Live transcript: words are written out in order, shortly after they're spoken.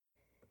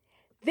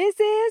This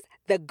is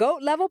the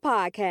GOAT Level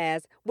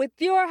Podcast with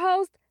your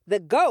host, the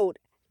GOAT,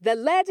 the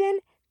legend,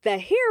 the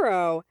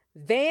hero,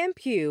 Van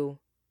Pugh.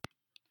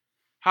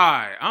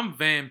 Hi, I'm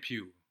Van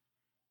Pugh,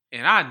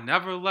 and I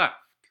never left.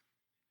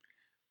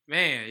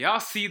 Man,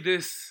 y'all see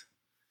this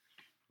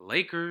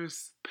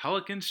Lakers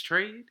Pelicans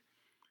trade?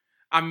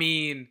 I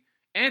mean,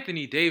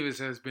 Anthony Davis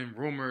has been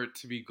rumored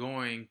to be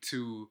going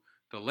to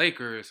the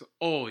Lakers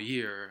all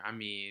year.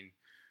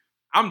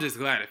 I'm just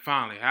glad it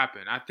finally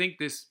happened. I think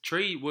this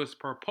trade was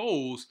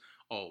proposed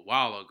a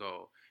while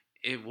ago.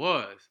 It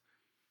was.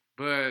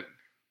 But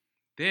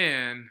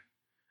then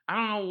I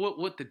don't know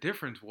what the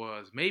difference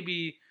was.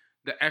 Maybe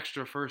the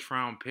extra first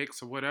round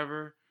picks or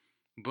whatever.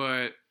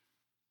 But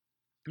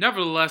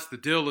nevertheless, the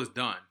deal is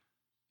done.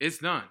 It's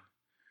done.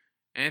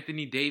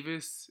 Anthony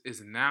Davis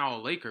is now a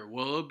Laker.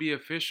 Well, it'll be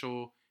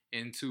official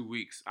in 2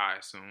 weeks, I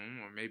assume,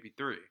 or maybe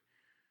 3.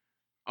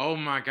 Oh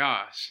my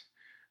gosh.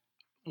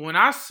 When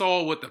I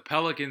saw what the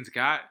Pelicans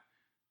got,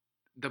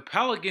 the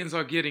Pelicans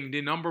are getting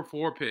the number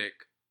 4 pick,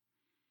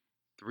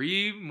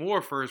 3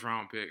 more first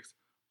round picks: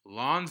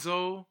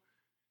 Lonzo,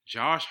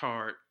 Josh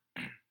Hart,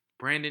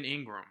 Brandon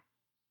Ingram.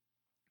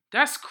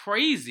 That's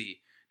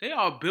crazy. They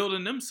are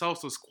building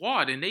themselves a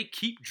squad and they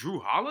keep Drew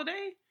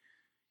Holiday?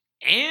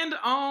 And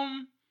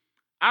I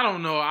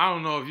don't know. I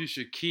don't know if you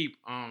should keep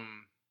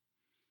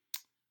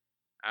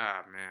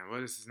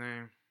what is his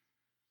name?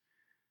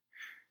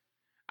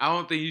 I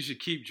don't think you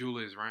should keep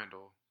Julius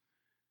Randle.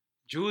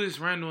 Julius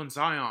Randle and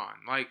Zion,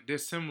 like they're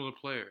similar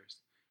players.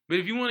 But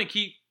if you want to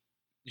keep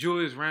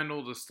Julius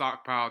Randle, the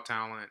stockpile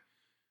talent,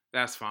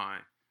 that's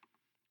fine.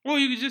 Well,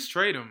 you could just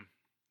trade him.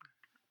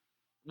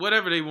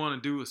 Whatever they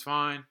want to do is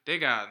fine. They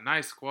got a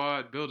nice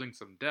squad, building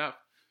some depth.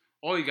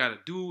 All you got to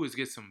do is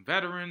get some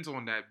veterans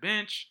on that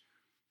bench,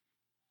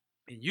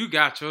 and you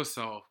got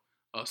yourself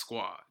a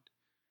squad.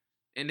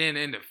 And then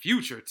in the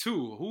future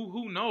too,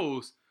 who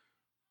knows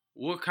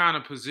what kind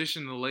of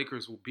position the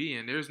Lakers will be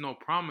in. There's no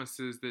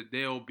promises that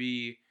they'll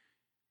be,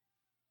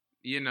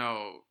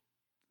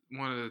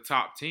 one of the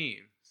top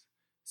teams.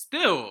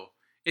 Still,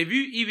 if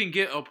you even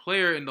get a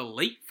player in the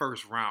late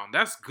first round,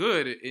 that's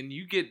good, and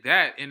you get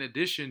that in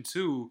addition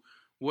to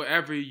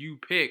whatever you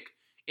pick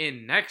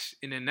in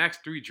the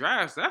next 3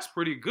 drafts. That's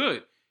pretty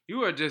good.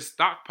 You are just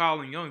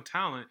stockpiling young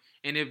talent,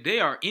 and if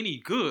they are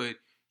any good,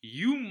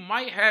 you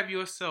might have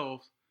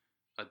yourself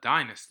a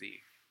dynasty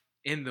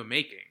in the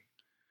making.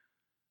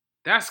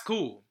 That's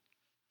cool.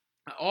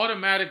 I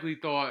automatically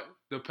thought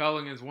the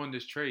Pelicans won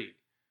this trade.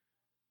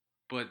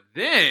 But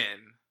then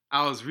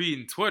I was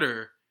reading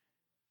Twitter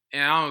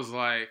and I was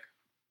like,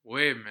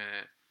 wait a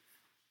minute.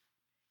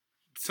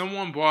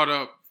 Someone brought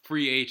up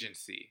free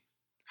agency.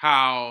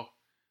 How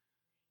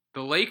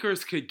the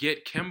Lakers could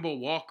get Kemba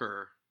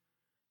Walker,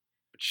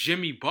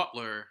 Jimmy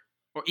Butler,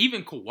 or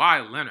even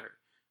Kawhi Leonard.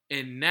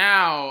 And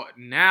now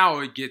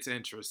it gets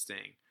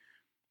interesting.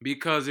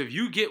 Because if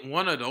you get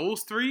one of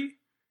those 3,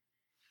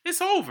 it's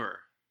over.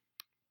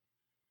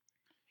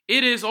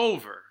 It is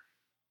over.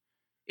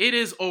 It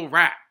is a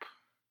wrap.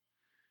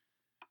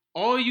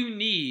 All you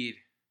need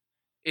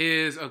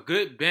is a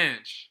good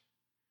bench,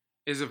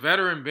 is a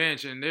veteran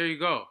bench, and there you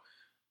go.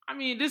 I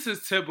mean, this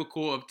is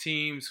typical of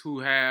teams who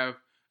have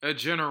a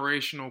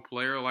generational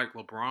player like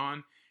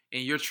LeBron,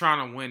 and you're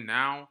trying to win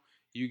now.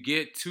 You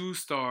get 2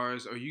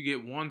 stars, or you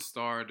get 1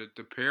 star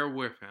to pair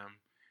with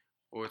him,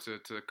 or to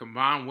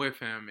combine with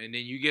him, and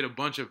then you get a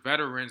bunch of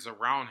veterans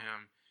around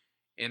him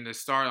in the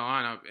starting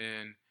lineup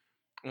and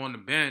on the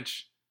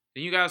bench.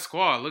 Then you got a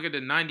squad. Look at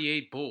the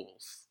 98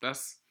 Bulls.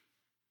 That's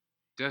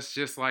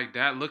just like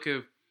that. Look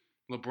at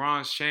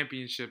LeBron's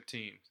championship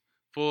teams,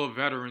 full of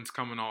veterans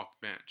coming off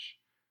the bench.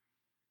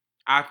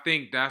 I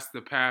think that's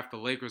the path the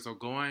Lakers are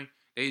going.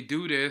 They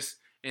do this,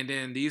 and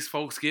then these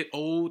folks get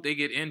old, they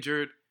get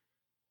injured,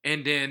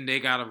 and then they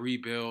got to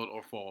rebuild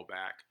or fall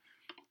back.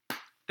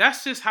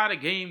 That's just how the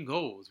game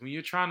goes. When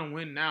you're trying to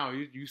win now,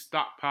 you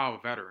stockpile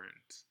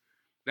veterans.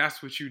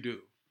 That's what you do.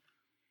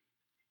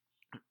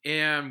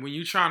 And when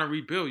you're trying to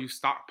rebuild, you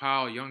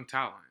stockpile young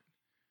talent.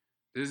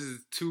 This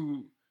is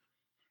 2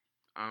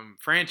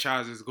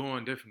 franchises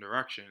going different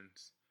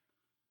directions.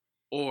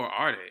 Or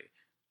are they?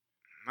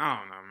 I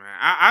don't know, man.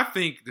 I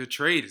think the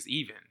trade is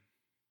even.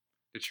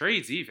 The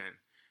trade's even.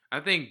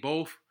 I think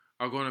both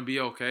are going to be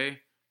okay,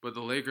 but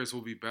the Lakers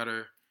will be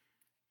better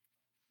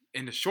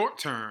in the short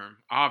term,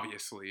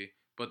 obviously,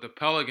 but the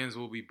Pelicans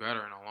will be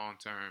better in the long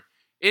term.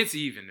 It's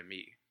even to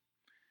me.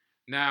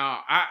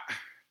 Now,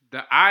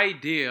 the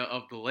idea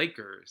of the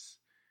Lakers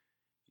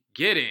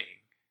getting,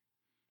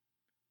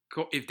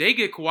 if they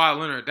get Kawhi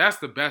Leonard, that's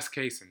the best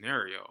case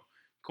scenario.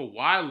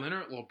 Kawhi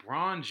Leonard,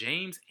 LeBron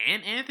James,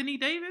 and Anthony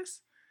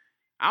Davis?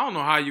 I don't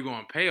know how you're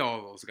going to pay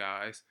all those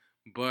guys,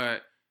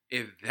 but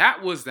if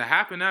that was to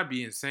happen, that'd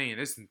be insane.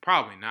 It's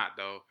probably not,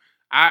 though.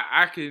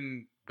 I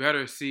can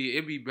better see,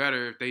 it'd be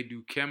better if they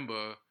do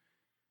Kemba,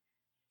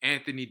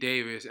 Anthony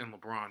Davis, and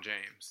LeBron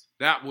James.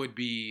 That would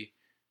be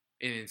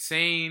an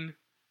insane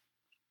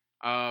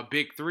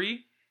big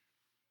 3.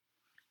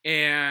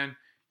 And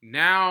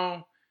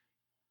now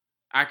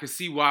I could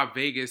see why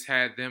Vegas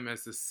had them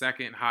as the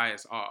second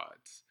highest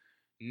odds.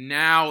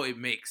 Now it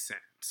makes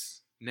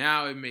sense.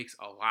 Now it makes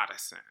a lot of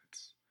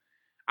sense.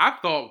 I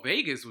thought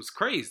Vegas was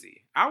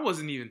crazy. I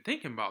wasn't even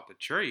thinking about the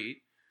trade.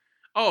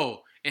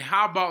 Oh, and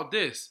how about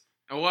this?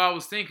 And what I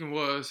was thinking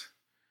was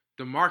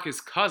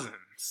DeMarcus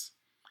Cousins.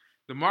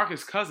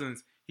 DeMarcus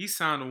Cousins, he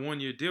signed a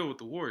 1-year deal with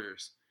the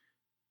Warriors.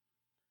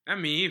 I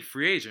mean, he's a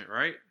free agent,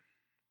 right?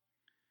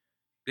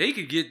 They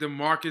could get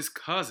DeMarcus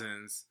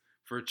Cousins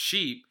for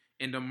cheap,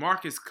 and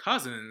DeMarcus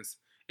Cousins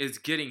is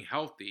getting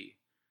healthy.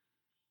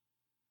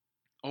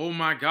 Oh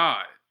my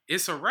God,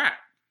 it's a wrap.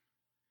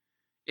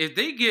 If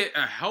they get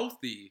a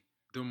healthy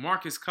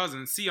DeMarcus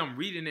Cousins, see, I'm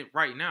reading it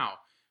right now,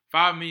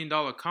 $5 million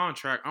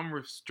contract,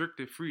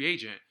 unrestricted free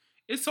agent,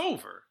 it's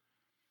over.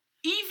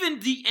 Even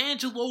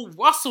D'Angelo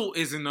Russell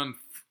is an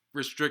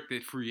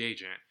unrestricted free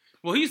agent.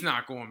 Well, he's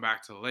not going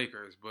back to the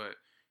Lakers, but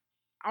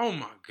oh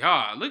my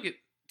God, look at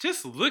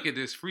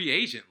this free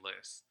agent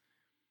list.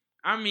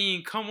 I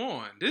mean, come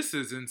on, this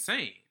is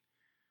insane.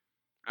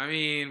 I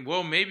mean,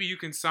 well, maybe you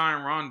can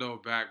sign Rondo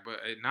back, but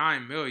at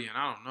 $9 million,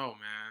 I don't know,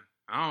 man.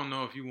 I don't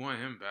know if you want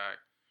him back.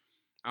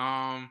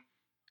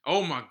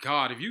 Oh my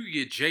God, if you could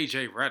get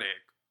JJ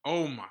Redick,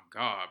 oh my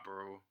God,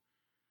 bro.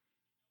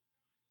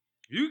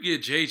 You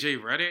get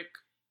JJ Redick,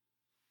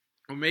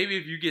 or maybe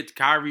if you get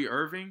Kyrie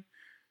Irving,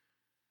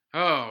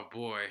 oh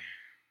boy.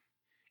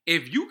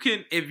 If you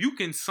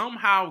can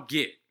somehow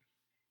get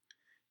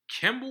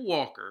Kemba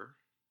Walker,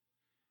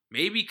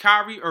 maybe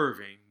Kyrie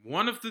Irving,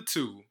 one of the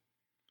two,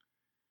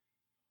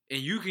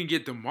 and you can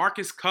get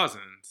DeMarcus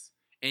Cousins,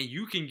 and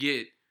you can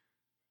get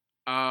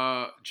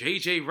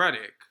JJ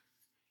Redick,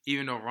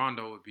 even though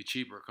Rondo would be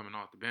cheaper coming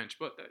off the bench,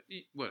 but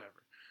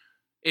whatever.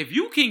 If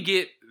you can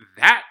get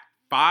that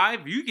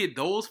 5, you get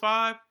those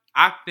 5,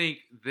 I think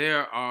they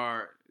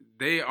are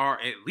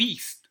at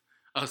least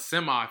a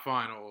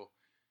semifinal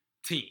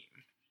team.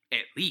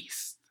 At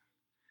least.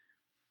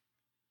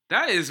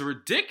 That is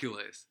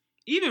ridiculous.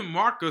 Even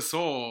Marc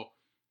Gasol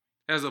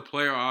has a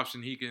player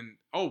option. He can,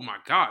 oh my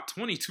God,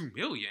 $22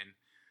 million.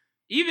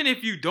 Even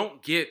if you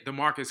don't get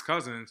DeMarcus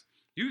Cousins,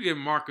 you can get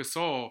Marc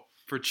Gasol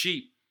for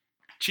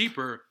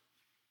cheaper.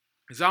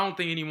 Because I don't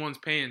think anyone's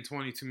paying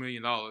 $22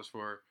 million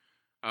for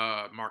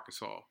Marc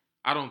Gasol.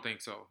 I don't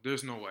think so.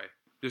 There's no way.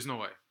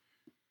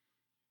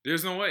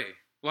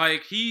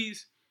 Like, he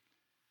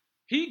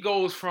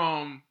goes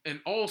from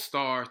an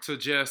all-star to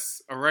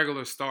just a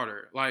regular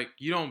starter. Like,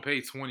 you don't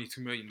pay $22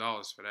 million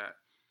for that.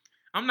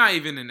 I'm not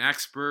even an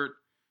expert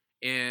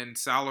in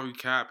salary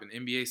cap and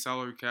NBA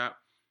salary cap,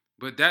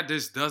 but that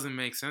just doesn't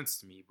make sense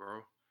to me,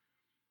 bro.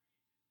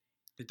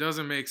 It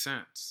doesn't make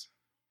sense.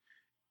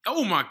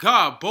 Oh my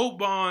God,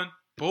 Bojan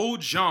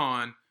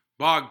Bogdanovic,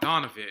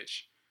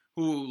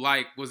 who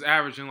was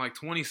averaging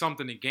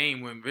 20-something a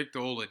game when Victor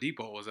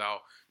Oladipo was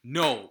out.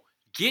 No,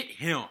 get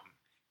him.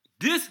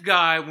 This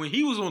guy, when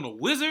he was on the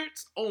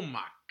Wizards, oh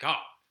my God.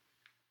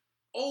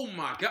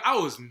 I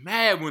was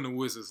mad when the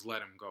Wizards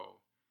let him go.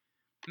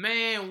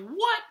 Man,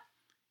 what?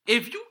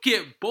 If you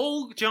get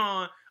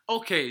Bojan,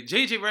 okay,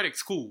 JJ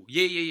Redick's cool.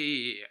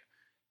 Yeah.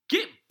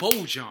 Get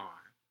Bojan.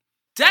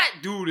 That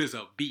dude is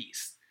a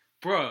beast.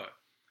 Bruh.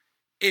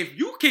 If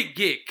you could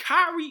get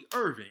Kyrie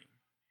Irving,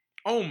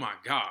 oh my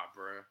God,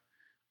 bruh.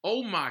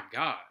 Oh my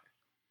God.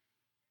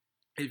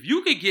 If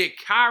you could get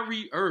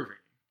Kyrie Irving,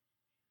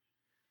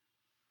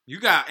 you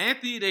got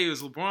Anthony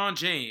Davis, LeBron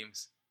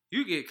James.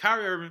 You get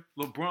Kyrie Irving,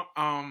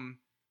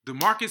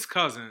 DeMarcus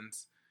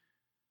Cousins,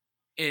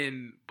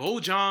 and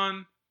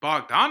Bojan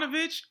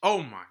Bogdanovic.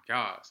 Oh my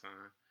God, son.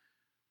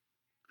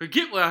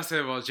 Forget what I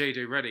said about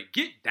JJ Redick.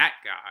 Get that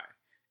guy.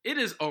 It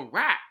is a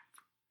wrap.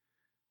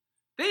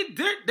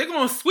 They're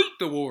gonna sweep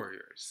the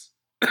Warriors.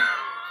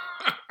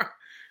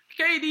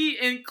 KD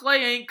and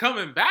Clay ain't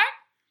coming back.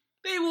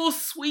 They will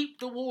sweep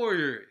the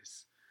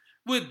Warriors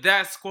with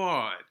that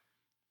squad.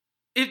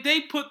 If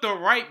they put the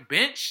right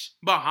bench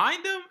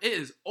behind them, it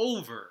is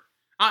over.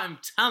 I'm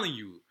telling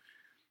you.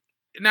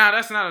 Now,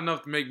 that's not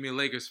enough to make me a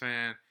Lakers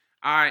fan.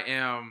 I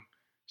am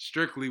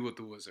strictly with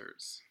the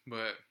Wizards.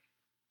 But,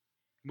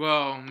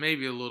 well,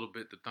 maybe a little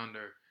bit the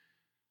Thunder.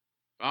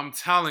 I'm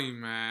telling you,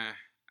 man,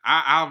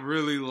 I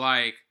really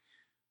like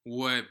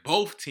what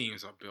both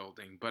teams are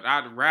building. But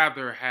I'd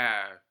rather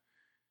have,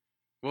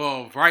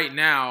 well, right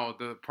now,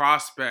 the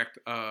prospect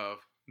of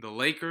the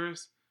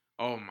Lakers,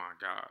 oh my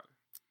God.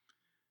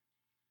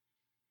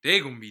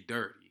 They're going to be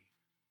dirty.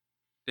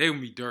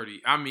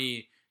 I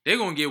mean, they're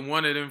going to get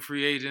one of them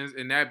free agents,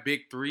 and that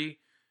big 3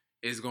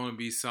 is going to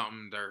be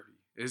something dirty.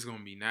 It's going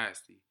to be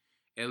nasty.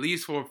 At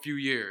least for a few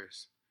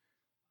years.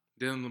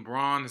 Then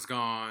LeBron is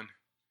gone.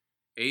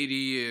 AD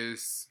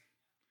is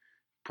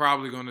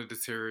probably going to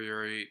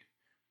deteriorate.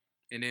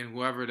 And then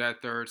whoever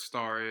that third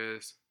star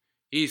is,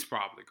 he's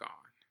probably gone.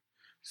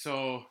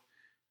 So,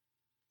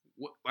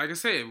 like I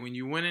said, when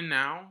you're winning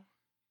now,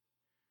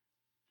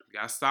 you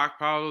got to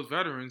stockpile those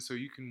veterans so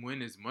you can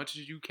win as much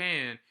as you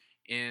can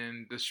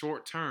in the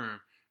short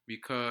term.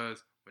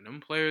 Because when them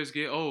players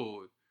get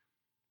old,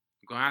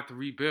 you're going to have to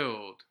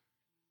rebuild.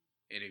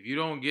 And if you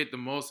don't get the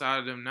most out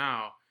of them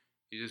now,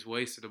 You just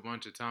wasted a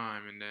bunch of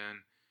time, and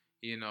then,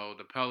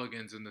 the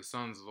Pelicans and the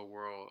Suns of the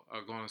world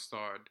are going to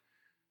start,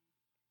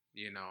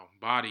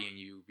 bodying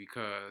you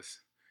because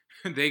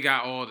they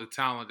got all the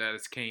talent that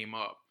has came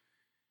up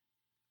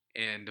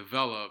and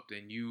developed,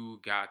 and you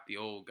got the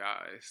old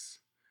guys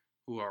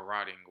who are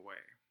rotting away.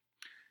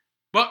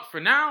 But for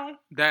now,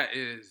 that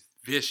is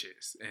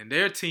vicious, and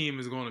their team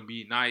is going to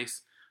be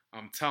nice.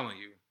 I'm telling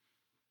you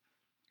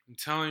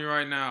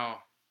right now,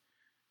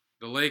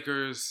 the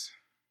Lakers,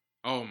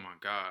 oh my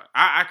God.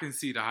 I can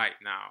see the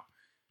hype now.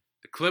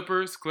 The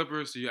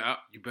Clippers, you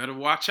better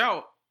watch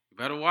out. You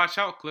better watch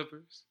out,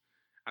 Clippers.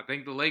 I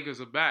think the Lakers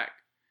are back.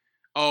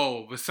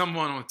 Oh, but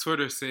someone on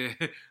Twitter said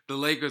the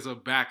Lakers are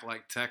back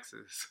like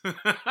Texas.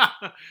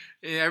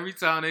 Every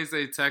time they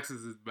say Texas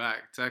is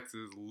back,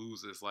 Texas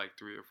loses like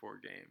 3 or 4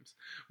 games.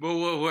 But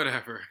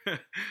whatever.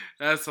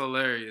 That's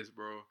hilarious,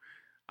 bro.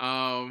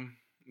 Well,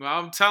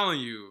 I'm telling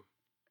you,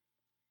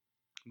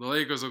 the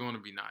Lakers are going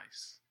to be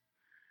nice.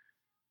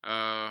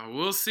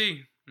 We'll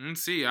see.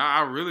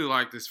 I really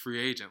like this free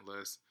agent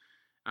list.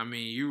 I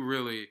mean, you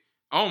really...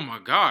 Oh, my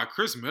God.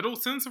 Chris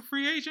Middleton's a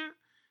free agent?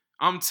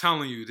 I'm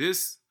telling you,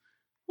 this...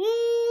 Woo,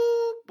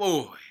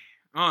 boy.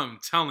 I'm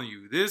telling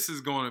you, this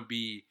is going to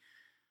be...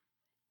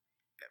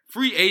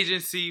 Free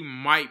agency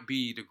might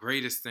be the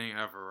greatest thing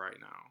ever right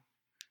now.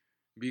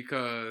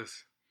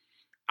 Because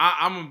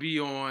I'm going to be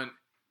on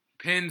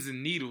pins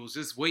and needles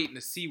just waiting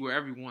to see where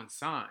everyone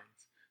signs.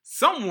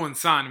 Someone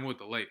signing with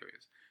the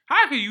Lakers.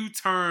 How can you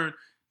turn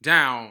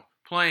down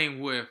playing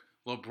with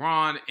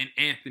LeBron and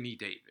Anthony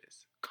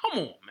Davis? Come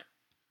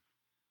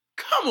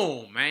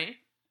on, man.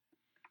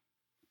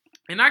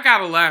 And I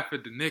gotta laugh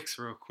at the Knicks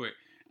real quick.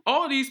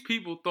 All these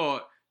people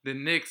thought the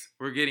Knicks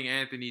were getting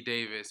Anthony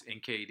Davis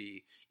and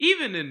KD.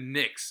 Even the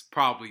Knicks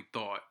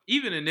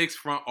even the Knicks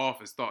front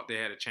office thought they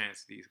had a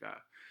chance at these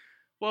guys.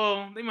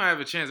 Well, they might have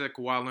a chance at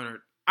Kawhi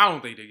Leonard. I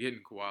don't think they're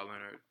getting Kawhi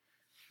Leonard.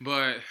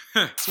 But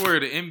I swear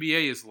the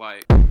NBA is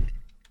like...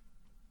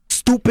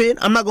 Stupid.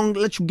 I'm not going to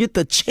let you get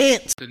the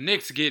chance. The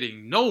Knicks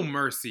getting no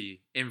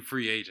mercy in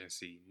free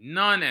agency.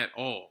 None at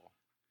all.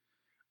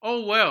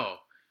 Oh, well.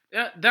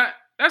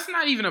 That's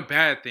not even a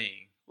bad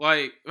thing.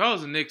 Like, if I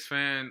was a Knicks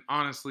fan,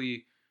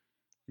 honestly,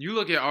 you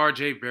look at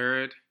R.J.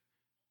 Barrett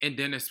and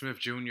Dennis Smith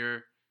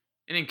Jr.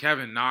 and then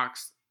Kevin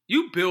Knox.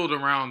 You build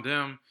around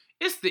them.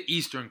 It's the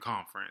Eastern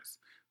Conference.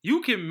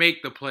 You can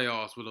make the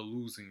playoffs with a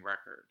losing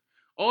record.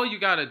 All you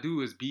got to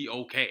do is be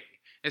okay.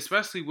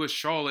 Especially with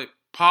Charlotte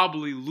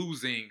probably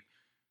losing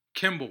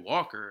Kemba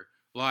Walker.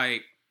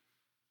 Like,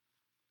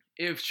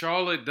 if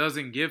Charlotte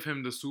doesn't give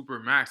him the super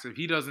max, if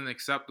he doesn't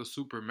accept the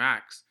super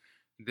max,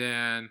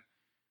 then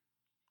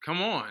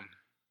come on.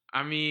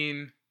 I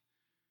mean,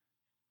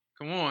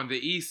 come on. The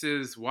East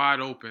is wide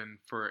open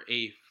for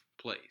 8th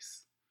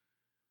place.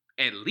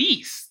 At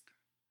least.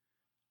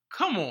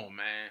 Come on,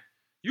 man.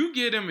 You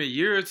get him a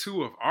year or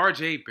two of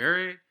R.J.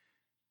 Barrett,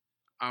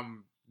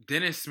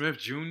 Dennis Smith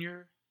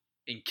Jr.,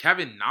 and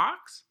Kevin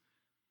Knox,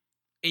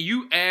 and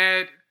you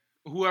add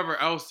whoever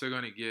else they're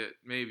going to get,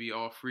 maybe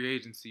off free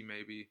agency,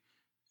 maybe.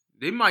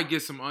 They might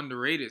get some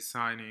underrated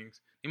signings.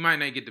 They might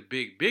not get the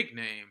big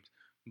names,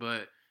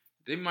 but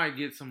they might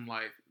get some,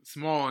 like,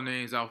 small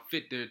names that'll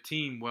fit their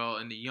team well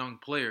and the young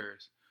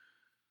players.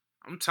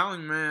 I'm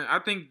telling you, man, I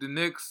think the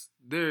Knicks,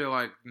 they're,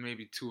 like,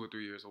 maybe 2 or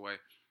 3 years away.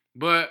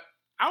 But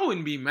I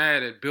wouldn't be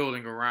mad at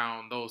building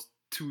around those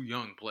 2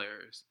 young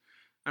players.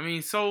 I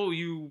mean, so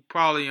you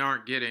probably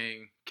aren't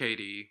getting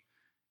KD.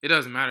 It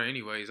doesn't matter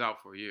anyway. He's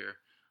out for a year.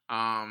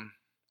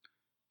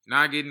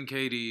 Not getting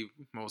KD,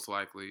 most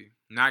likely.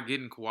 Not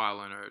getting Kawhi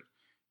Leonard.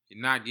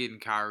 You're not getting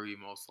Kyrie,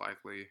 most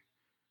likely.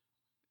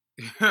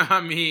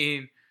 I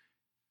mean,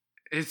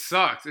 it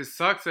sucks. It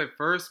sucks at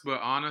first,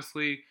 but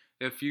honestly,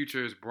 the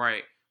future is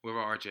bright with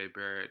R.J.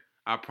 Barrett.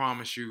 I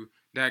promise you,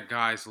 that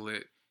guy's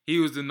lit. He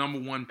was the number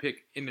 1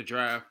 pick in the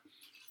draft.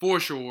 For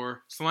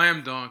sure,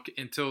 slam dunk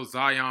until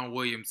Zion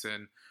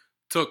Williamson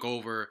took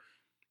over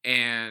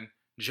and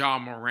Ja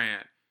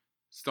Morant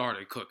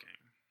started cooking.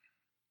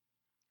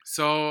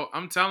 So,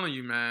 I'm telling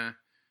you, man,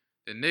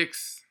 the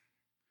Knicks,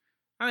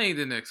 I think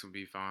the Knicks will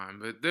be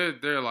fine, but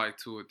they're like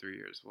 2 or 3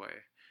 years away.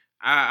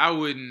 I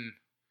wouldn't,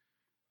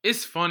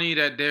 it's funny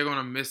that they're going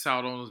to miss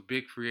out on those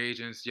big free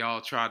agents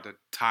y'all tried to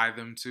tie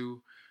them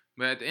to,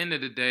 but at the end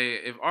of the day,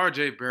 if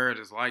R.J. Barrett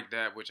is like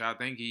that, which I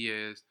think he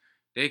is,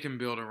 they can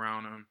build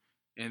around him,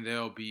 and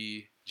they'll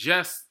be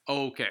just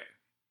okay.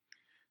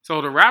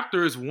 So the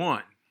Raptors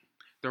won.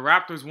 The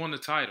Raptors won the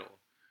title.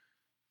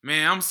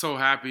 Man, I'm so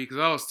happy because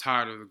I was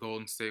tired of the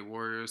Golden State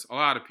Warriors. A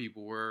lot of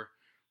people were.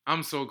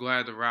 I'm so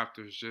glad the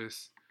Raptors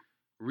just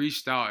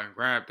reached out and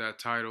grabbed that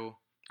title.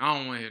 I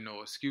don't want to hear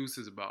no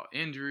excuses about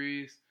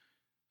injuries,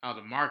 how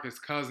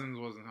DeMarcus Cousins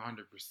wasn't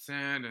 100%,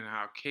 and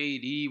how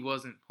KD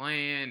wasn't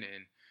playing,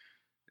 and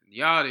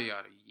yada,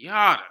 yada,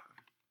 yada.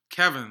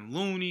 Kevin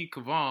Looney,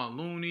 Kevon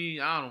Looney,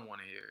 I don't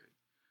want to hear it.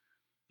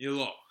 You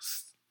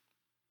lost.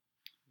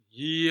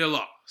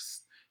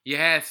 You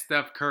had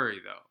Steph Curry,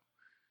 though.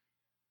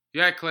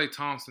 You had Klay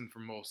Thompson for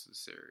most of the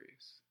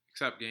series,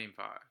 except Game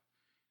 5.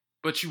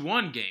 But you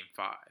won Game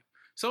 5.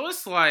 So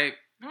it's like,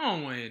 I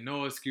don't want to hear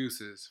no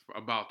excuses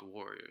about the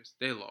Warriors.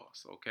 They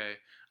lost, okay?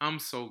 I'm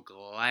so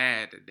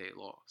glad that they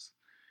lost.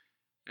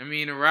 I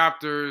mean, the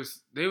Raptors,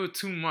 they were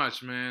too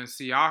much, man.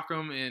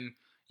 Siakam and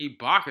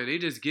Ibaka, they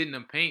just get in the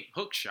paint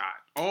hook shot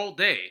all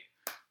day.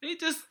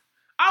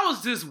 I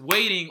was just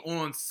waiting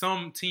on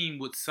some team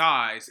with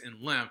size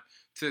and length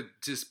to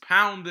just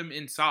pound them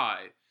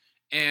inside.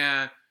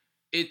 And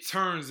it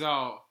turns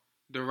out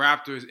the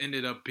Raptors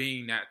ended up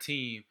being that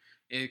team.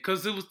 And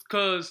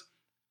because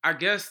I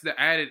guess the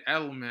added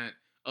element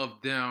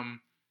of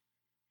them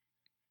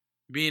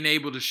being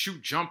able to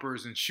shoot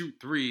jumpers and shoot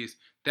threes,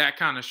 that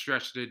kind of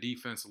stretched their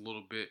defense a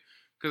little bit.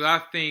 Because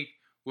I think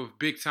with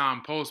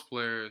big-time post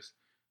players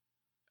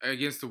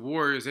against the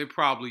Warriors, they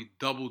probably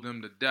doubled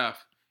them to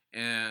death,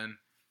 and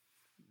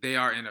they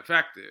are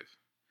ineffective.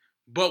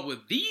 But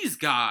with these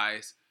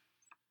guys,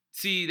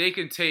 see, they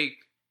can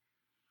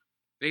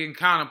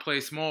kind of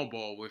play small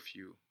ball with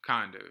you,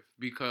 kind of,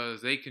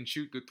 because they can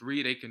shoot the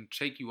three, they can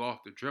take you off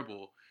the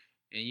dribble,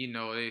 and, you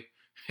know,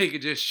 they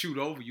could just shoot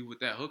over you with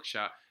that hook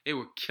shot. They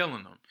were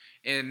killing them.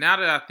 And now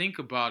that I think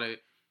about it,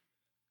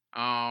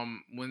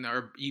 when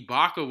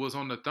Ibaka was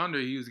on the Thunder,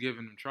 he was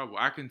giving them trouble.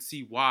 I can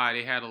see why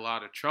they had a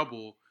lot of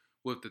trouble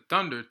with the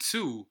Thunder,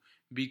 too,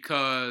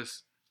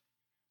 because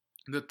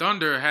the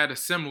Thunder had a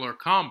similar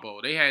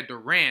combo. They had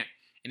Durant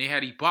and they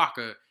had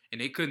Ibaka, and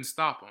they couldn't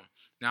stop him.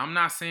 Now, I'm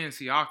not saying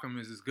Siakam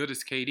is as good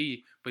as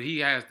KD, but he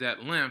has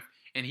that length,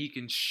 and he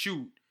can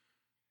shoot.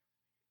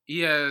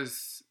 He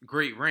has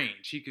great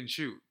range. He can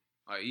shoot.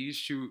 He can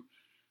shoot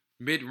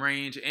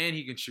mid-range, and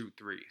he can shoot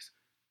threes,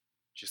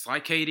 just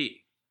like KD.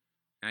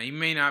 Now, he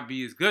may not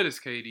be as good as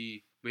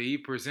KD, but he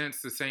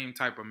presents the same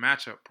type of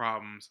matchup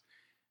problems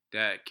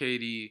that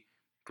KD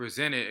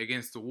presented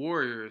against the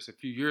Warriors a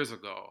few years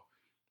ago.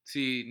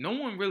 See, no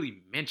one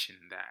really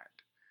mentioned that.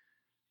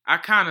 I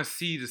kind of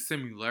see the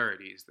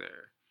similarities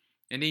there.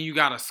 And then you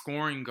got a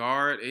scoring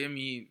guard. I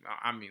mean,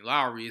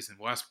 Lowry isn't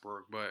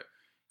Westbrook, but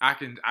I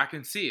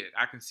can see it.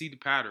 I can see the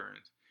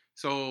patterns.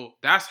 So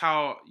that's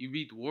how you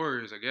beat the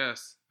Warriors, I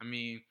guess. I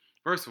mean,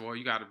 first of all,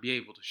 you got to be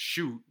able to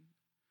shoot.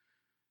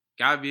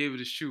 Got to be able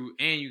to shoot,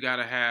 and you got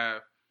to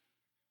have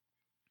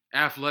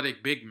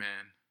athletic big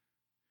men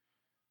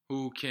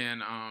who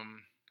can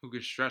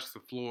stretch the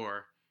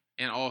floor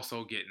and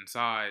also get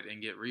inside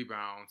and get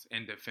rebounds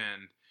and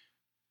defend.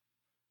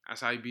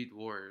 That's how you beat the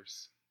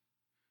Warriors.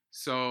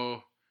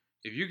 So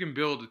if you can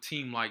build a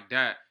team like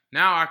that,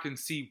 now I can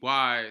see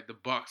why the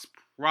Bucks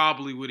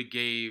probably would have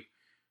gave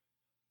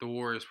the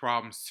Warriors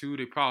problems too.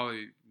 They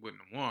probably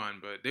wouldn't have won,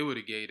 but they would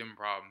have gave them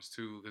problems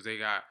too because they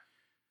got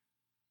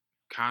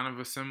kind of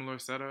a similar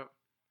setup.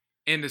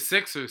 And the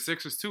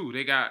Sixers too,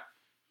 they got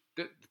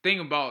the thing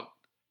about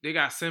they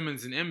got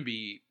Simmons and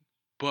Embiid,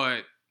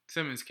 but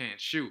Simmons can't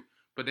shoot.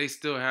 But they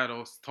still had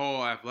those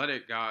tall,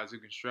 athletic guys who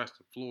can stretch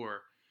the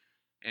floor,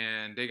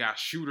 and they got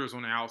shooters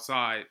on the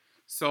outside.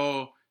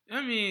 So,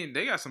 I mean,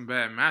 they got some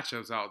bad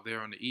matchups out there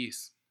on the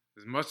East.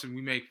 As much as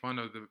we make fun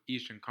of the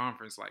Eastern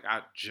Conference like I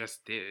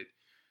just did,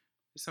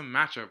 there's some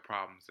matchup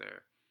problems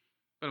there.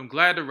 But I'm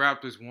glad the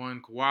Raptors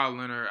won. Kawhi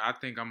Leonard, I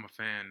think I'm a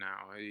fan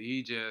now.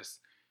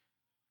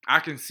 I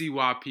can see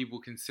why people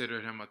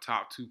considered him a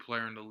top 2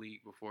 player in the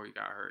league before he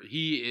got hurt.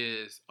 He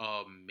is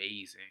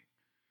amazing.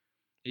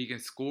 He can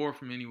score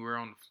from anywhere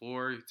on the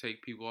floor. He can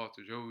take people off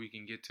the dribble. He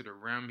can get to the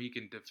rim. He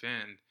can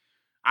defend.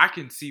 I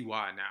can see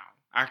why now.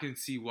 I can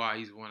see why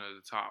he's one of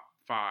the top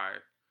 5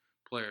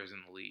 players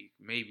in the league.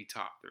 Maybe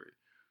top 3.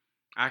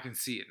 I can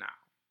see it now.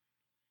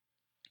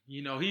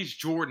 You know, he's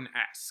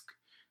Jordan-esque,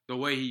 the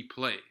way he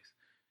plays.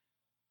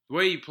 The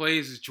way he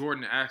plays is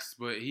Jordan-esque,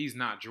 but he's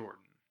not Jordan.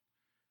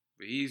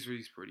 But he's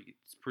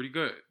pretty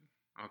good,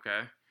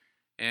 okay?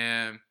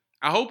 And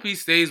I hope he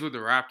stays with the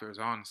Raptors,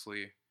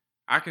 honestly.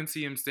 I can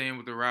see him staying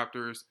with the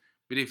Raptors,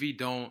 but if he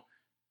don't,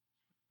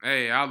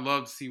 hey, I'd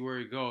love to see where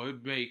he go.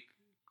 It'd make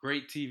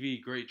great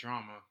TV, great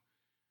drama.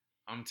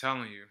 I'm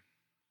telling you.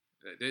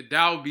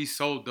 That would be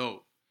so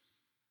dope.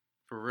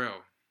 For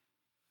real.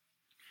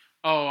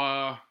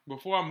 Oh,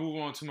 before I move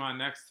on to my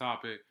next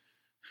topic,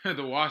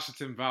 the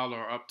Washington Valor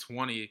are up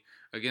 20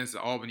 against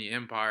the Albany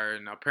Empire,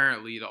 and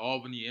apparently the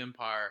Albany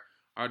Empire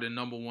are the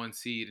number 1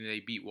 seed, and they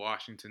beat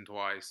Washington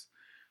twice.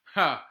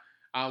 Ha!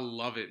 I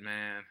love it,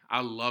 man.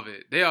 I love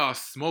it. They are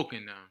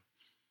smoking them.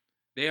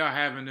 They are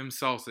having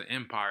themselves an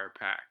Empire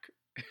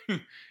pack.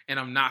 And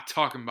I'm not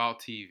talking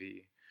about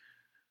TV.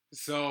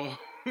 So,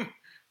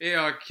 they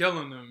are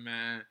killing them,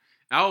 man.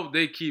 I hope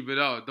they keep it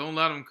up. Don't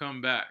let them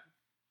come back.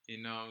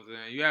 You know what I'm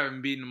saying? You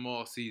haven't beaten them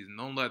all season.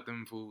 Don't let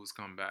them fools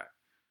come back.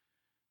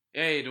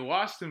 Hey, the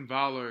Washington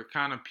Valor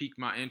kind of piqued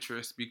my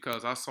interest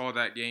because I saw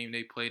that game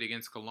they played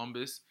against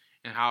Columbus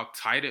and how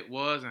tight it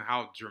was and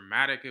how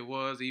dramatic it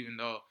was, even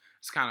though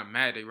it's kind of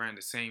mad they ran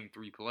the same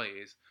 3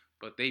 plays.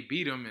 But they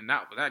beat them, and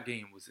that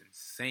game was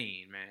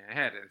insane, man. It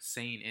had an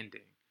insane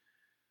ending.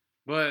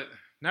 But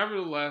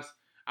nevertheless,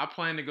 I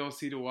plan to go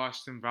see the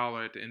Washington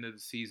Valor at the end of the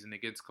season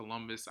against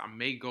Columbus. I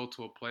may go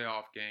to a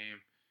playoff game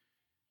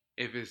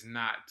if it's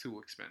not too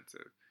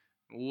expensive.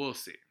 We'll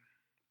see.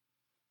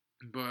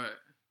 But,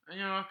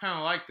 I kind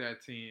of like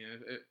that team.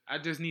 I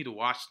just need to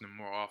watch them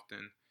more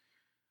often.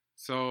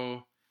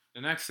 So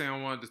the next thing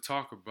I wanted to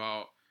talk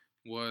about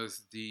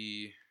was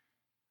the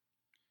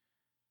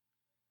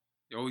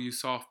OU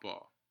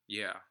softball.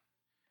 Yeah.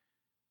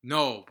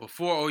 No,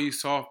 before OU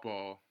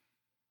softball,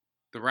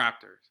 the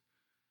Raptors.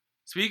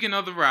 Speaking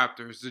of the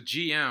Raptors, the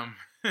GM,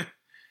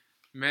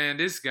 man,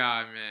 this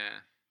guy,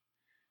 man,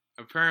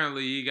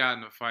 apparently he got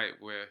in a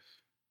fight with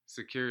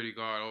security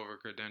guard over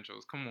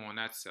credentials. Come on,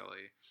 that's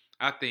silly.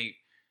 I think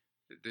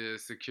the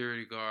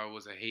security guard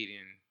was a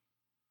hating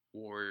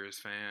Warriors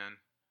fan.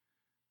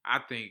 I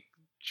think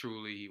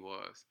truly he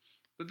was.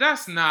 But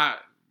that's not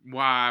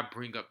why I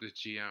bring up this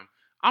GM.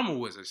 I'm a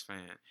Wizards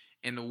fan.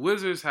 And the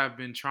Wizards have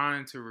been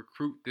trying to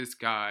recruit this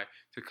guy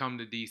to come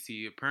to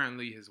DC.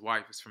 Apparently his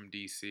wife is from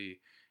DC.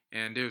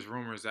 And there's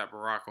rumors that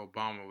Barack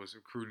Obama was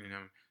recruiting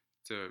him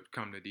to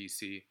come to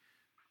DC.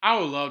 I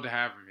would love to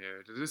have him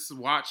here. To just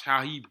watch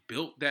how he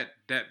built that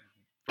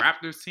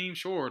Raptors team.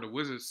 Sure, the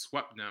Wizards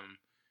swept them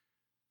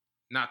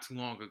not too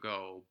long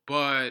ago.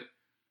 But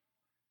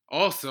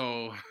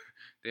also,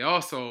 they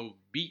also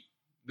beat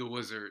the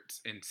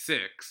Wizards in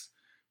 6.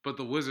 But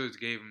the Wizards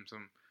gave them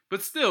some.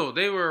 But still,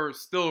 they were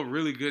still a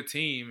really good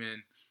team.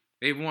 And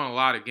they've won a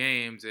lot of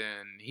games.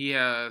 And he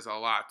has a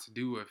lot to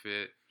do with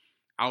it.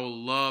 I would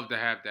love to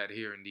have that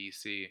here in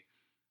DC.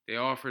 They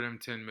offered him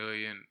 $10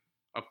 million.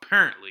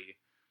 Apparently.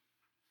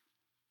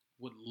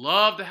 Would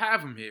love to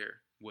have him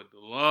here.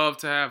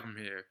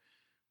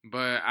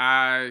 But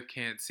I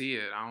can't see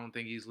it. I don't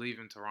think he's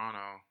leaving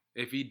Toronto.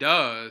 If he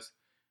does,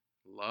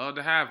 love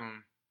to have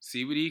him.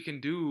 See what he can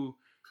do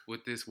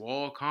with this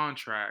Wall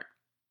contract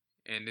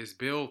and this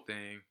Bill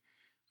thing.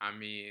 I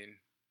mean,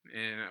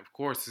 and of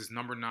course his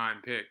number 9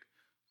 pick.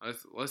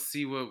 Let's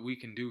see what we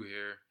can do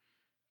here.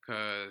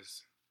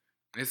 Because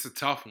it's a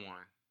tough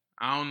one.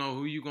 I don't know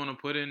who you're going to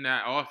put in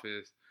that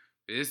office.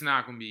 But it's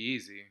not going to be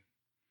easy.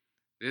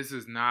 This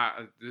is not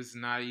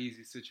an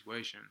easy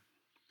situation.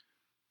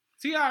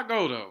 See how I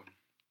go, though.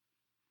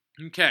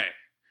 Okay.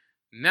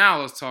 Now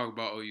let's talk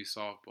about OU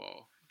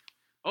softball.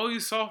 OU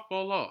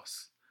softball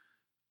lost.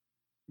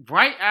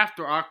 Right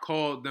after I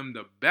called them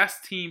the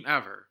best team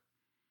ever,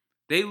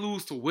 they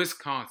lose to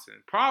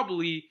Wisconsin.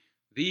 Probably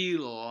the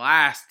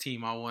last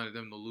team I wanted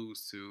them to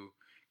lose to.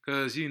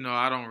 Because,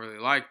 I don't really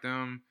like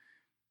them.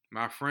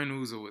 My friend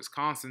who's a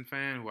Wisconsin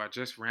fan, who I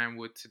just ran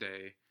with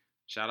today,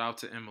 shout out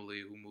to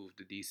Emily, who moved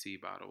to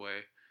DC, by the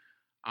way.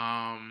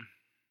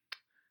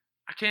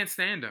 I can't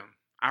stand them.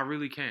 I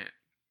really can't.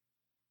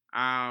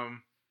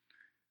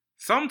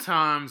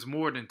 Sometimes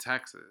more than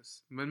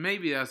Texas. But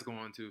maybe that's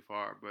going too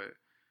far. But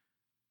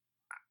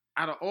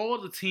out of all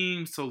the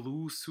teams to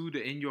lose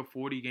to end your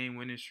 40-game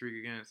winning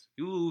streak against,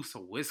 you lose to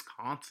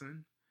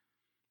Wisconsin.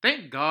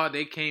 Thank God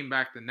they came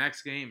back the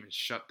next game and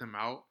shut them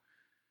out.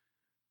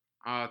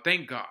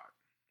 Thank God.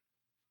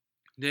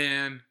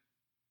 Then,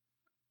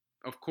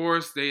 of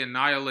course, they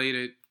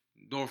annihilated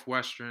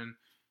Northwestern.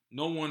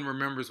 No one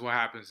remembers what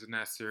happens in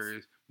that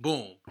series.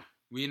 Boom.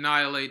 We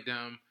annihilate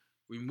them.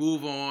 We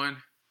move on.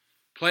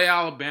 Play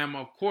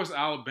Alabama. Of course,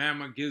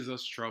 Alabama gives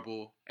us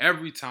trouble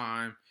every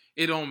time.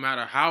 It don't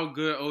matter how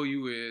good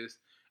OU is.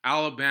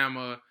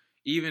 Alabama,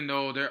 even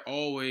though they're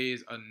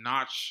always a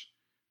notch,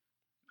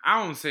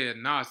 I don't say a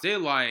notch, they're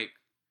like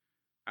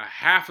a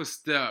half a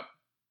step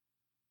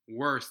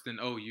worse than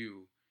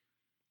OU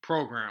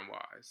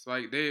program-wise.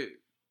 Like,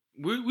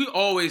 we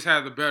always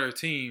have the better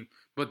team,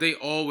 but they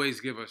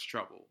always give us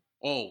trouble.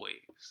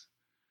 Always.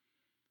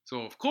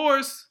 So, of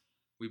course,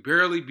 we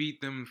barely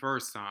beat them the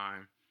first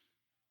time.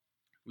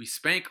 We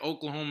spank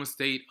Oklahoma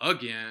State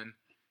again.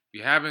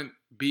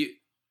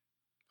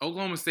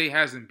 Oklahoma State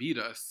hasn't beat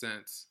us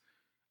since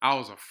I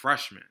was a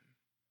freshman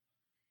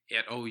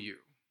at OU.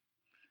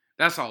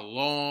 That's a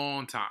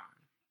long time.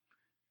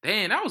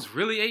 Damn, that was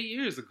really 8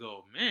 years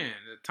ago. Man,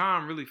 the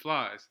time really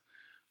flies.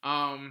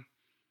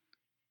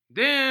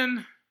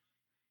 Then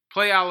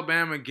play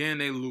Alabama again,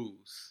 they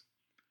lose.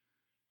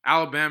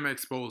 Alabama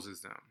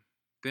exposes them.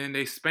 Then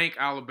they spank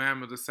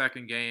Alabama the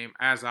second game,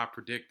 as I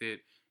predicted,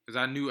 because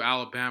I knew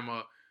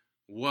Alabama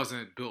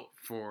wasn't built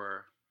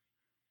for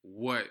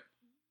what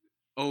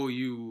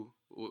OU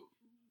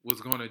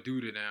was going to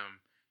do to them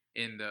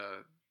in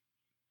the,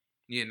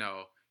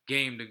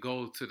 game to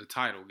go to the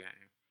title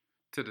game,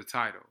 to the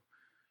title.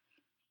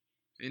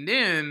 And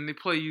then they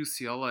play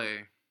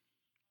UCLA.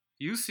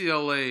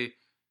 UCLA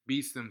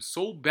beats them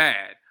so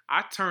bad,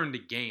 I turned the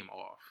game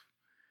off.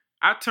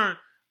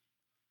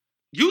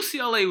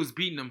 UCLA was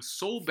beating them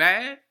so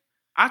bad,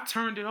 I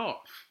turned it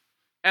off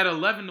at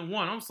 11-1.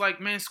 I was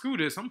like, man, screw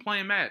this. I'm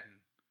playing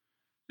Madden.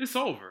 It's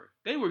over.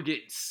 They were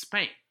getting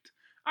spanked.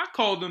 I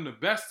called them the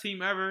best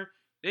team ever.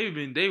 They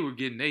were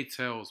getting their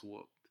tails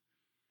whooped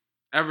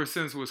ever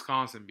since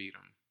Wisconsin beat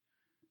them.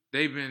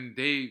 They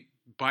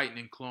biting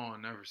and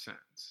clawing ever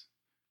since.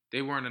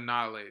 They weren't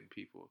annihilating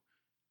people.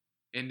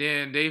 And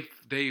then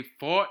they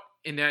fought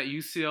in that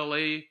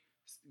UCLA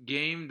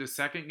game, the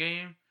second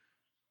game,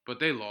 but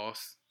they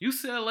lost.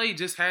 UCLA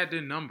just had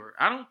their number.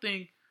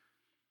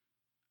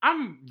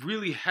 I'm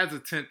really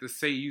hesitant to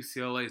say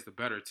UCLA is the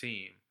better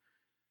team.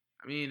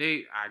 I mean,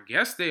 I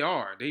guess they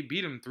are. They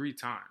beat them 3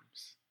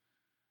 times.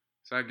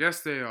 So I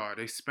guess they are.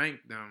 They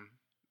spanked them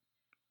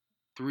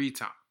 3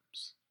 times.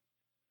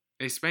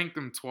 They spanked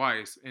them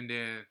twice and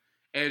then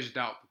edged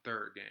out the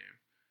third game.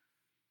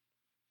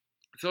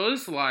 So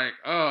it's like,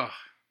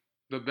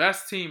 the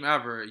best team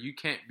ever. You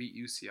can't beat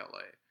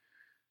UCLA.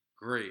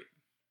 Great.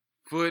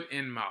 Foot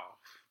in mouth.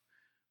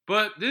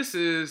 But this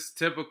is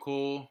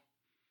typical.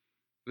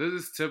 Who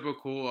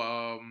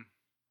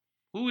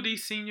are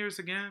these seniors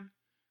again?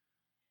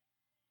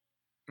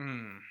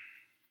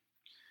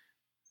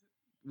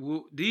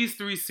 These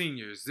 3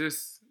 seniors.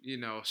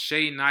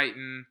 Shay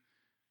Knighton,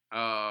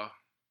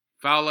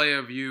 Vale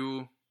of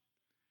You,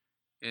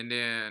 and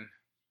then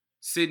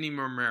Sidney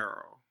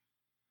Romero.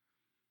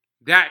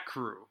 That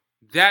crew.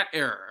 That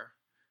era.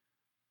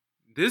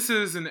 This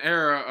is an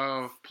era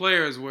of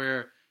players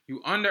where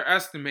you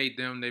underestimate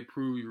them, they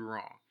prove you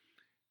wrong.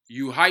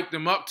 You hype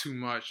them up too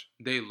much,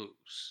 they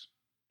lose.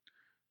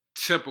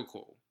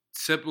 Typical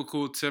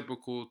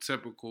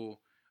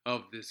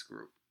of this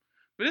group.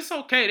 But it's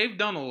okay. They've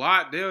done a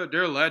lot.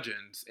 They're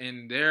legends,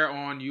 and they're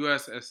on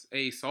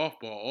USSA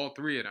softball, all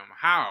 3 of them.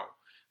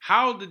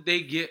 How did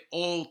they get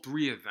all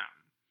 3 of them?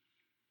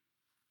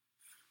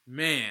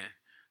 Man,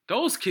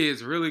 those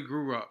kids really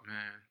grew up,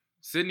 man.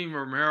 Sidney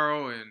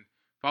Romero and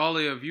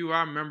Folly of You,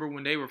 I remember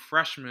when they were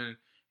freshmen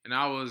and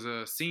I was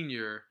a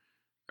senior,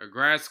 a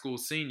grad school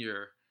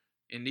senior,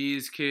 and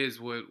these kids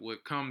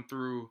would come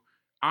through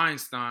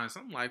Einstein.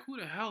 So I'm like, who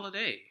the hell are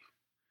they?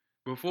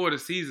 Before the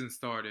season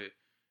started.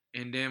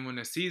 And then when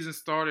the season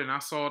started and I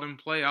saw them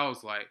play, I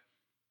was like,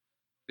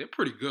 they're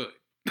pretty good.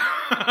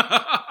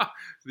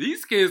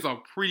 These kids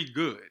are pretty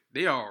good.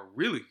 They are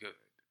really good.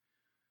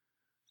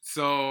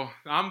 So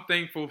I'm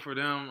thankful for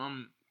them.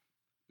 I'm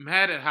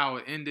mad at how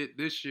it ended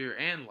this year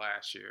and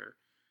last year.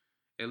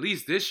 At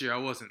least this year I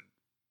wasn't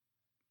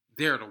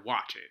there to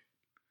watch it.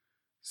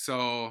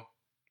 So,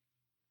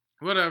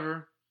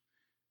 whatever.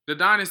 The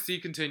dynasty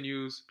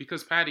continues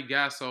because Patty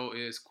Gasso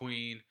is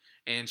queen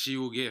and she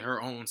will get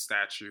her own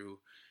statue.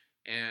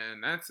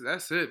 And that's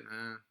it,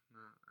 man.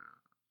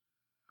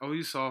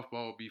 OU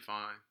softball will be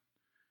fine.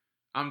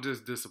 I'm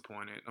just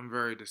disappointed. I'm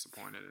very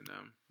disappointed in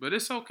them. But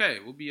it's okay.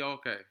 We'll be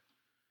okay.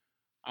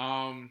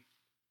 So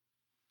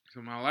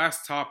my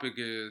last topic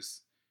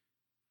is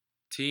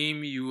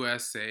Team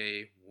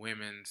USA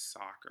women's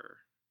soccer.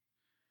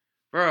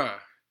 Bruh,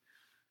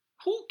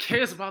 who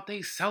cares about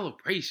these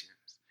celebrations?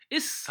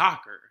 It's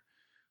soccer.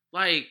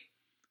 Like,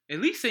 at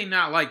least they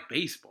not like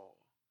baseball.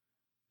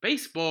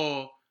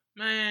 Baseball,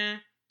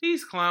 man,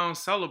 these clowns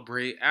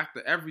celebrate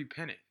after every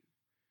pennant.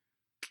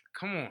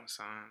 Come on,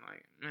 son.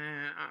 Like,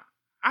 man,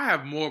 I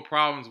have more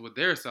problems with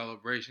their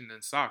celebration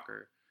than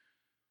soccer.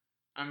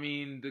 I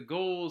mean, the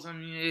goals, it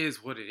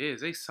is what it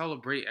is. They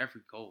celebrate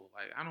every goal.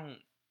 Like, I'm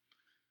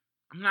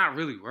not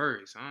really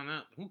worried, son.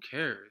 Who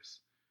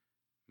cares?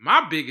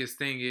 My biggest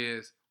thing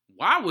is,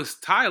 why was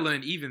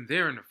Thailand even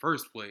there in the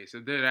first place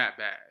if they're that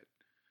bad?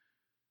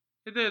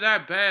 If they're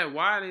that bad,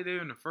 why are they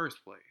there in the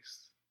first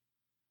place?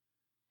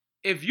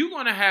 If you're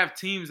going to have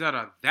teams that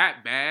are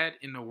that bad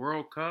in the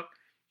World Cup,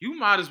 you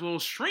might as well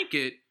shrink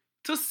it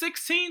to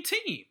 16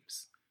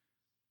 teams.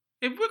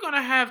 If we're going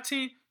to have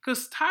teams,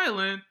 because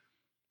Thailand,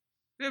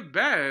 they're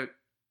bad,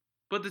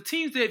 but the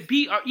teams they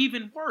beat are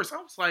even worse. I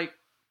was like,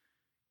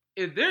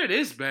 if they're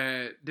this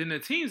bad, then the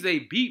teams they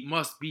beat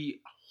must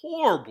be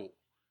horrible.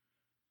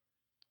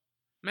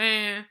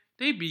 Man,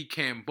 they beat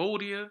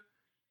Cambodia,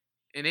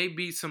 and they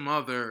beat some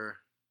other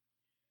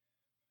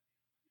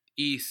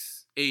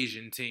East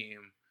Asian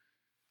team.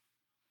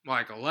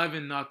 Like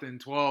 11-0,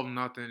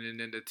 12-0, and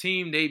then the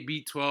team they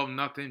beat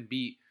 12-0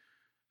 beat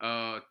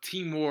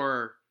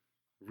Timor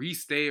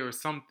Leste or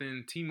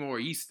something, Timor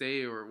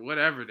Leste or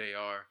whatever they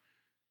are.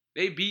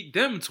 They beat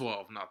them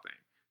 12-0.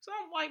 So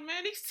I'm like,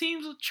 man, these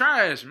teams are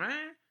trash,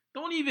 man.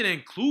 Don't even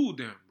include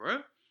them,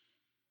 bruh.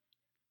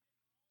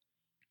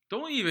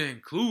 Don't even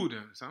include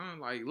them, son.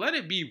 Like, let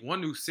it be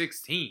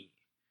 1-16.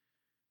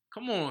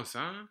 Come on,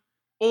 son.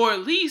 Or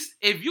at least,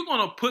 if you're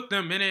going to put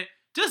them in it,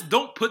 just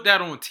don't put that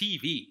on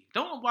TV.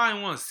 Don't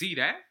nobody want to see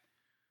that.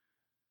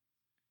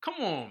 Come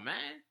on,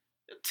 man.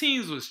 The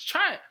teams was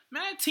trash.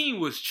 Man, that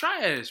team was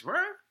trash,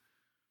 bruh.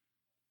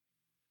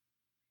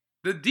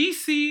 The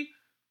DC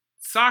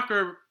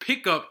soccer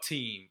pickup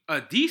team, a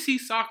DC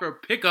soccer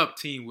pickup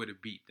team would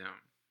have beat them.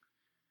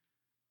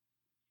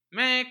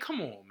 Man,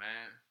 come on,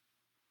 man.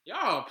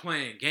 Y'all are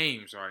playing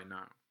games right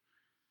now.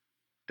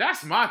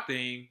 That's my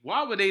thing.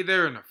 Why were they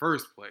there in the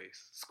first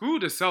place? Screw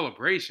the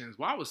celebrations.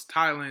 Why was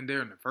Thailand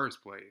there in the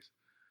first place?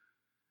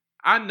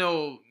 I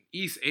know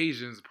East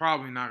Asians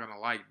probably not going to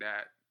like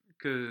that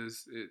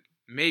because it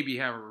maybe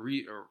have a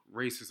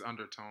racist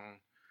undertone.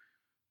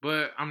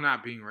 But I'm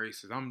not being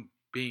racist. I'm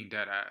being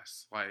dead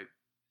ass. Like,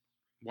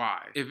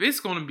 why? If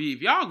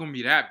y'all going to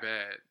be that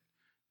bad,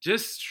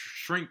 just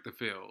shrink the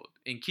field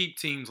and keep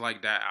teams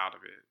like that out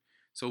of it.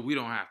 So we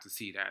don't have to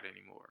see that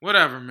anymore.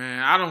 Whatever,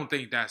 man. I don't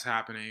think that's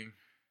happening.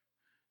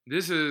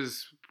 This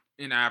is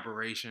an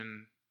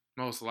aberration,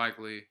 most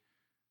likely.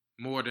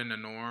 more than the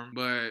norm.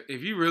 But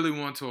if you really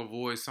want to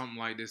avoid something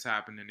like this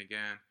happening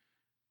again,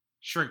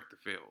 shrink the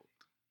field.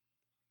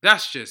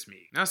 That's just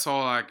me. That's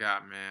all I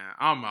got, man.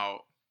 I'm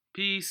out.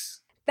 Peace.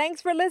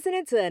 Thanks for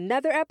listening to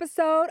another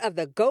episode of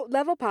the GOAT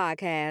Level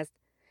Podcast.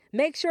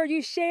 Make sure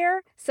you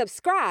share,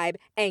 subscribe,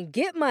 and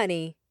get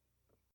money.